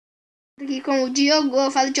Aqui com o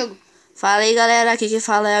Diogo. Fala, Diogo. Fala aí, galera. Aqui quem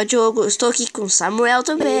fala é o Diogo. Estou aqui com o Samuel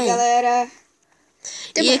também. E aí, galera.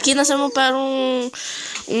 E aqui nós vamos para um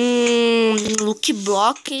look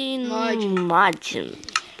block mod.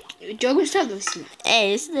 O Diogo está doce.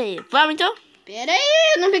 É esse daí. Vamos então? Pera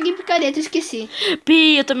aí, eu não peguei picareta, eu esqueci.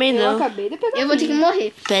 Pi, eu também Eu não. acabei de pegar. Eu vou ter que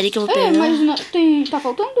morrer. Pera aí que eu vou pegar. É, mas tá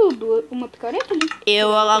faltando uma picareta ali.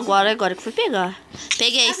 Eu agora que fui pegar.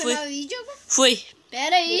 Peguei, fui. Fui.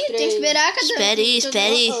 Pera aí, tem que esperar cada... Espere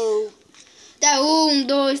aí. Tá, 1,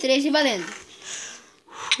 2, 3 e valendo.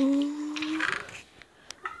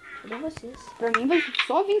 Cadê vocês? Pra mim vai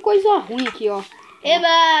só vir coisa ruim aqui, ó.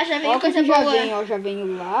 Eba, já veio Ó, coisa que já boa. vem, ó. Já vem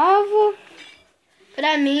o lava.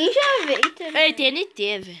 Pra mim já veio também. Ei,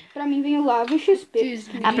 TNT, velho. Pra mim vem o lava e XP.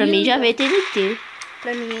 Ah, pra mim já veio TNT.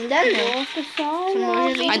 Pra mim ainda não. Nossa, só Senão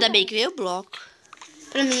já veio... Ainda bem que veio o bloco.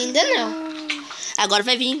 Pra mim ainda não. Agora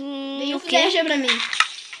vai vir Veio o quê? flecha pra mim.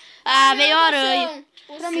 Ah, veio aranha.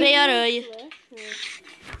 Veio aranha.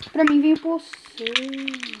 Pra mim vem o poção.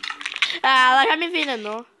 Ah, ela já me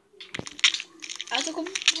envenenou. Ah, tô com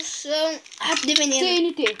poção. Ah, de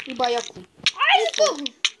veneno. TNT e baiacu. Ai, socorro.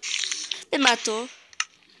 Me matou.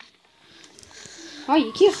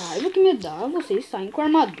 Ai, que raiva que me dá. Vocês saem com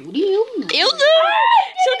armadura e eu não. Eu não!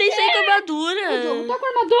 Se eu nem saí com armadura. O jogo tá com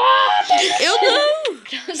armadura. Eu não!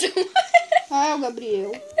 Ah, é o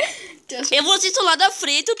Gabriel. Eu vou assistir lá da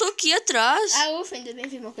frente, eu tô aqui atrás. Ah, ufa, ainda bem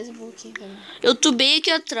que uma coisa boa aqui. Eu tô bem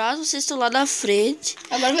aqui atrás, vocês estão lá da frente.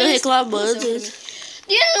 Agora Tô vai reclamando. de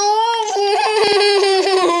novo!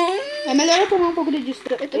 É melhor eu tomar um pouco de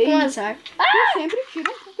distância. Eu tô com azar. Eu sempre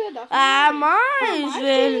tiro um pedaço. Ah, mas,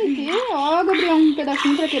 velho. TNT. Ó, Gabriel, um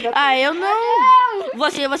pedacinho pra quebrar. Ah, eu não.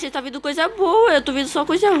 Você tá vendo coisa boa, eu tô vendo só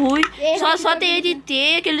coisa ruim. Só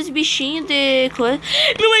TNT, aqueles bichinhos de coisa.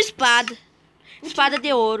 E uma espada. Espada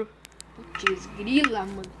de ouro. Putz, grila,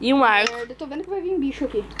 mano. E um arco. Eu tô vendo que vai vir bicho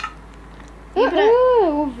aqui. pra-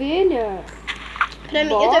 Ovelha. Pra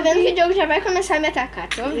mim, eu tô vendo que o jogo já vai começar a me atacar.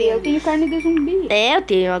 Tô Eu vendo. tenho carne de zumbi. É, eu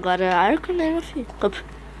tenho agora arco, né, meu filho?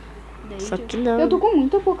 Só que não. Eu tô com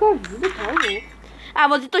muita pouca vida, tá louco. Ah,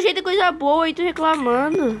 você tá cheio de coisa boa e tô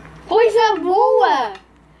reclamando. Coisa boa!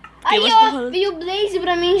 Aí, você tá ó, falando? veio o Blaze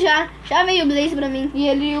pra mim já. Já veio o Blaze pra mim. E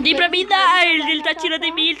ele... Nem pra mim dar, ele tá tirando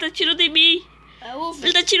de mim, ele tá tirando de mim. Ah, ufa.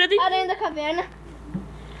 Ele tá tirando de mim. Aranha da caverna.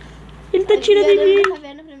 Ele tá tirando de Aranha mim. da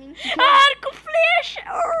caverna pra mim. Arco, flecha.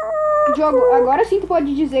 Jogo, agora sim tu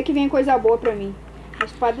pode dizer que vem coisa boa pra mim. Uma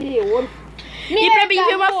espada de ouro. E pra mim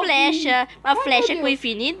veio uma morri. flecha. Uma flecha meu com Deus.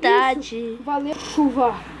 infinidade. Valeu,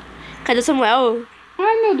 chuva. Cadê o Samuel?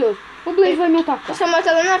 Ai, meu Deus. O Blaze vai me atacar. O Samuel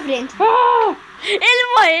tá lá na frente. Ah!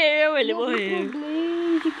 Ele morreu, ele Morri morreu. pro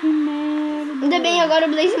Blaze, que merda. Ainda bem, agora o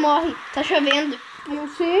Blaze morre. Tá chovendo. Eu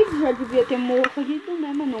sei, já devia ter morrido,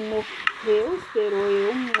 né? Mas não morreu, esperou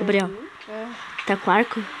eu morrer. Gabriel, tá com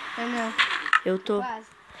arco? Ah, não. Eu tô. Quase.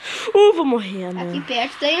 Vou morrer, né? Aqui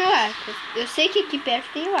perto tem o arco. Eu sei que aqui perto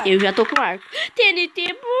tem o arco. Eu já tô com arco.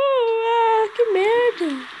 TNT boa, que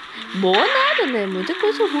merda. Boa nada, né? Muita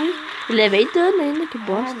coisa ruim. E levei dano ainda, que Ah,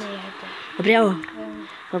 bosta. merda. Gabriel,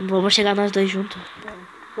 vamos chegar nós dois juntos.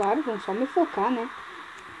 Claro, vamos só me focar, né?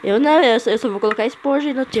 Eu não, eu só vou colocar esponja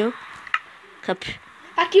aí no teu. Cap.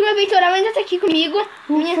 Aqui o meu peitoral ainda tá aqui comigo.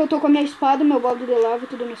 Eu tô com a minha espada, meu balde de lava e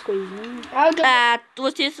tudo minhas coisinhas. Ah, eu, tô... Ah,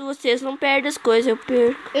 vocês não perdem as coisas, eu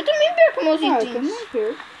perco. eu também perco meus Ah, eu itens. não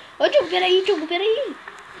perco. Ô, Diogo, peraí.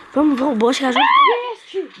 Vamos chegar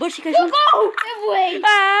junto. Bora chegar junto. Socorro! Eu voei.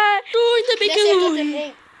 Ah, ainda bem Me que eu acertou morri.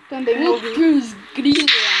 também. Também morri. Cruz, grila.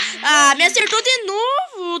 Ah, me acertou de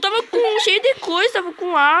novo. Tava com cheio de coisa, tava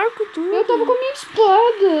com arco, tudo. Eu tava com a minha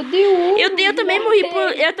espada de ouro. Eu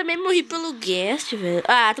também morri pelo guest, velho.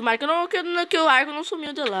 Ah, tomara que o arco não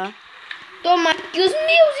sumiu de lá. Tomara que os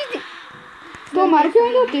meus itens. Tomara que eu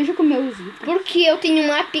ainda esteja com meus itens. Porque eu tenho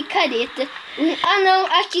uma picareta. Ah, não.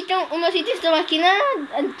 Aqui estão. Os meus itens estão aqui na.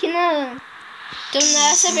 Estão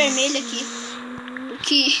nessa vermelha aqui.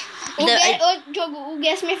 Que. O jogo, o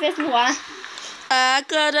Guess me fez voar. Ah,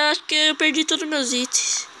 cara, acho que eu perdi todos os meus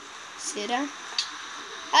itens. Será?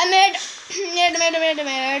 Ah, merda.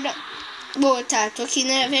 Boa, tá. Tô aqui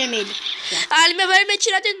na vermelha. Ah, ele vai me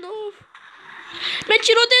atirar de novo. Me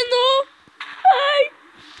atirou de novo. Ai,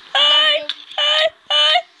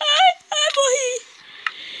 morri.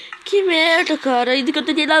 Que merda, cara. Ainda que eu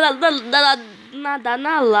tentei nadar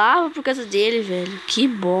na lava por causa dele, velho. Que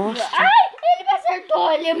bosta. Ai, ele me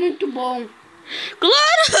acertou. Ele é muito bom.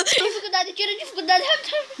 Claro. Dificuldade, tira a dificuldade.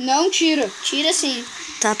 Não tira. Tira sim.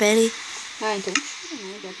 Tá, pera aí. Ah, então tira,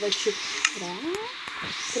 né? Já que vai tirar.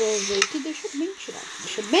 Aproveita e deixa bem tirado.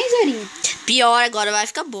 Deixa bem zerinho. Pior, agora vai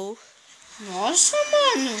ficar bom. Nossa,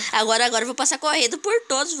 mano. Agora eu vou passar correndo por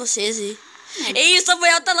todos vocês. Ei, o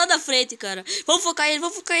Samuel tá lá na frente, cara. Vamos focar ele, Ele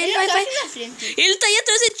vai, tá vai. aqui na frente. Ele tá aí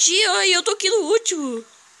atrás de ti, ó, e eu tô aqui no último.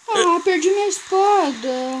 Ah, perdi minha espada.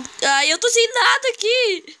 Ah, eu tô sem nada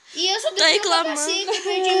aqui. E eu só tenho Tá meu reclamando. capacete, eu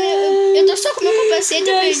perdi meu... Eu tô só com meu capacete, eu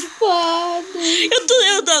Minha perdi. espada.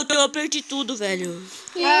 Eu perdi tudo, velho.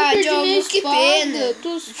 Ah, Eu perdi Diogo, minha que espada. pena.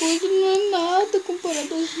 Tuas coisas não é nada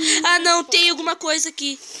comparado às minhas. Ah, não, tem alguma coisa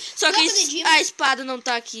aqui. Só que Bloco de diamond. a espada não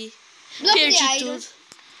tá aqui. Bloco de Perdi iron. tudo.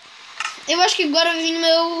 Eu acho que agora vai vir no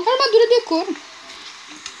meu... Armadura de couro.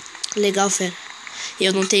 Legal, fera.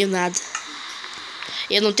 Eu não tenho nada.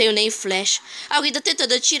 Eu não tenho nem flecha. Alguém tá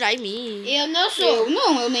tentando atirar em mim. Eu não sou.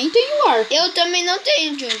 Eu nem tenho arco. Eu também não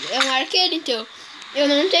tenho, Diogo. É um arqueiro, então. Eu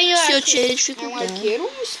não tenho Se eu arco. tirar É um dificuldade. arqueiro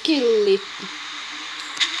ou um esqueleto?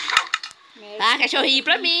 Ah, cachorrinho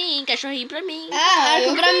pra mim, cachorrinho pra mim. Ah, arco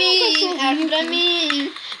eu pra tenho um mim, cachorrinho arco pra aqui.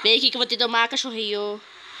 mim. Vem aqui que eu vou te tomar, cachorrinho.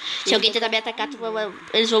 Se alguém tentar me atacar,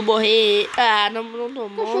 eles vão morrer. Ah, não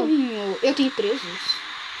tomou. Cachorrinho. Eu tenho 3 ossos.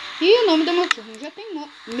 E o nome do meu cachorrinho já tem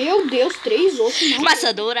nome. Meu Deus, 3 ossos. Não.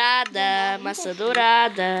 Maçã dourada, maçã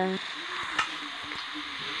dourada.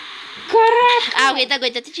 Caraca. Ah, alguém tá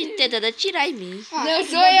tentando atirar em mim. Ah, Não o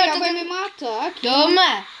sou eu, Gabriel tô vai tentando- me matar aqui.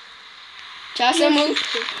 Toma. Tchau, Samu.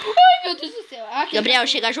 Ai, meu Deus do céu. Aqui, Gabriel,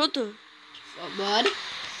 chega junto? Bora.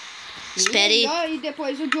 Espere aí. E, ó, e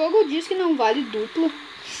depois o Diogo diz que não vale duplo.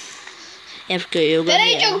 É porque eu,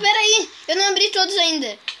 Peraí, Gabriel. Diogo, peraí. Eu não abri todos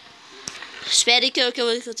ainda. Espere aí que eu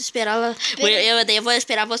tô esperando lá. Eu vou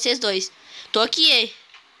esperar vocês dois. Tô aqui, hein?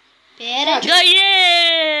 Pera, Diogo.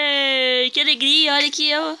 Ganhei! Que alegria, olha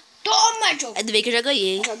aqui, ó. Toma, Diogo. Ainda bem que eu já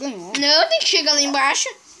ganhei. Já ganhou. Não, tem que chegar lá embaixo.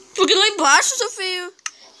 Porque lá embaixo, seu feio.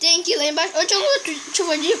 Tem que ir lá embaixo. Ô, Diogo, deixa eu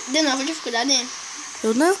ver de novo a dificuldade, né?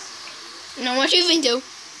 Eu não? Não ativa, então.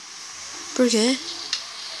 Por quê?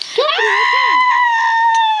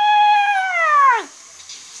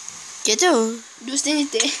 Que deu? Dos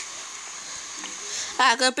TNT.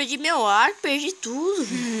 Ah, agora eu perdi meu arco, perdi tudo.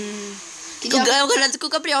 Que Eu diabo? garanto que o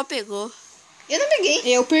Gabriel pegou. Eu não peguei.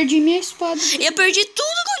 Eu perdi minha espada. Eu perdi tudo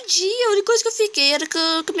no dia. A única coisa que eu fiquei era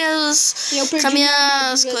com minhas. Eu perdi com minha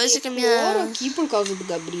minhas armadura coisas, de com a couro minha. aqui por causa do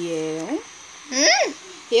Gabriel. Hum?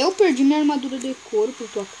 Eu perdi minha armadura de couro por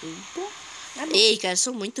tua culpa. Ei, cara, eu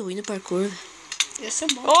sou muito ruim no parkour. Eu sou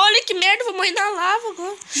bom. Olha que merda, eu vou morrer na lava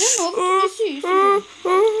agora. De novo, tu disse isso. Né?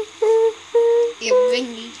 Eu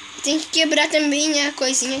ganhei. Tem que quebrar também a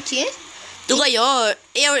coisinha aqui. Tu ganhou?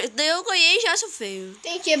 Eu ganhei já, seu feio.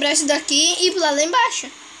 Tem que quebrar isso daqui e pular lá embaixo.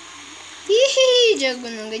 Ih, Diogo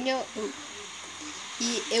não ganhou.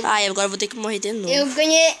 E eu, Ai, agora eu vou ter que morrer de novo. eu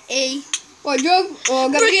ganhei. Ô, Diogo, ô, Porque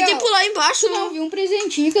Gabriel, tem que pular embaixo, tu não não. viu um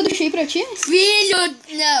presentinho que eu deixei pra ti? Filho,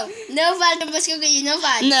 não vale depois que eu ganhei, não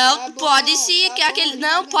vale. Não, Tá bom, pode sim, tá que bom, aquele. ele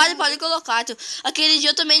Não, vai pode colocar. Aquele dia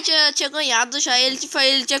eu também tinha ganhado já. Ele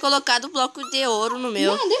tinha colocado bloco de ouro no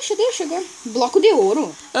meu. Não, deixa agora. Bloco de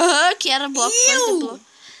ouro. Aham, que era bloco coisa de bloco.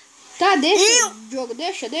 Tá, deixa. Diogo,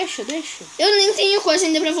 deixa. Eu nem tenho coisa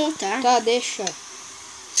ainda pra voltar. Tá, deixa.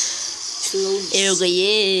 Eu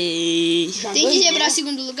ganhei. Já Tem que ganhou. quebrar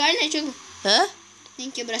segundo lugar, né, Diogo? Hã? Tem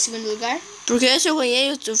que quebrar segundo lugar. Porque se eu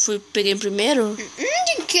ganhei, peguei em primeiro?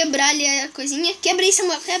 Tem que quebrar ali a coisinha. Quebra isso,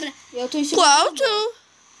 Samuel, quebra. Eu tô em segundo Qual lugar. tu?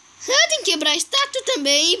 Ah, tem que quebrar a estátua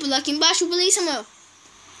também. Pular aqui embaixo, pula aí, Samuel.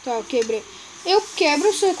 Tá, eu quebrei. Eu quebro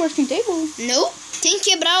o seu crafting table. Não, tem que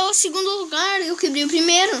quebrar o segundo lugar. Eu quebrei o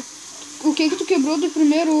primeiro. O que tu quebrou do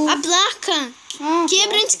primeiro? A placa. Ah,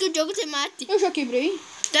 Quebra tá. antes que o Diogo te mate. Eu já quebrei.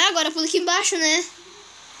 Tá, agora pula aqui embaixo, né?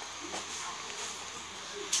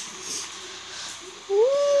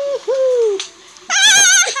 Uhul.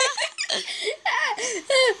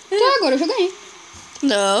 Tá, agora eu já ganhei.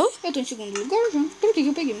 Não. Eu tô em segundo lugar já. Por que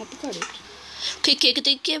eu peguei uma picareta? O que eu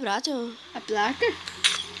tenho que quebrar, teu? A placa?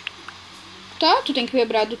 Tá, tu tem que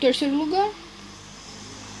quebrar do terceiro lugar.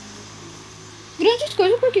 Grandes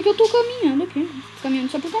coisas, por que eu tô caminhando aqui?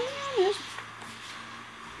 Caminhando só por caminhar mesmo.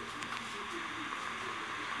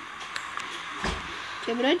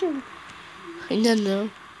 Quebrou, Diogo? Ainda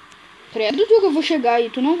não. Credo, Diogo, eu vou chegar aí.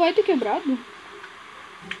 Tu não vai ter quebrado.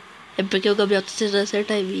 É porque o Gabriel tá tentando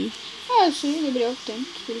acertar em mim. Ah, sim, o Gabriel tenta.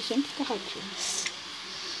 Ele sempre fica rateando.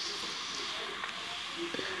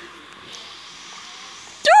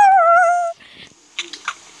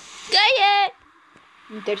 Ganhei!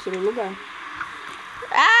 Em terceiro lugar.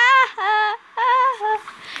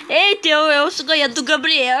 Eita, eu estou ganhando do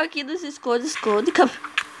Gabriel aqui nos esconde-esconde.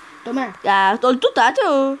 Toma. Ah, onde tu tá,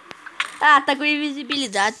 teu? Ah, tá com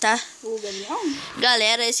invisibilidade, tá? O Gabriel?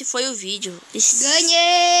 Galera, esse foi o vídeo.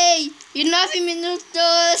 Ganhei! E 9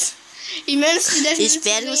 minutos. Em menos de 10 minutos.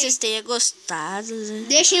 Espero que vocês tenham gostado. Né?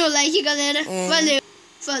 Deixem o like, galera. Valeu.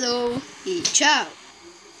 Falou e tchau.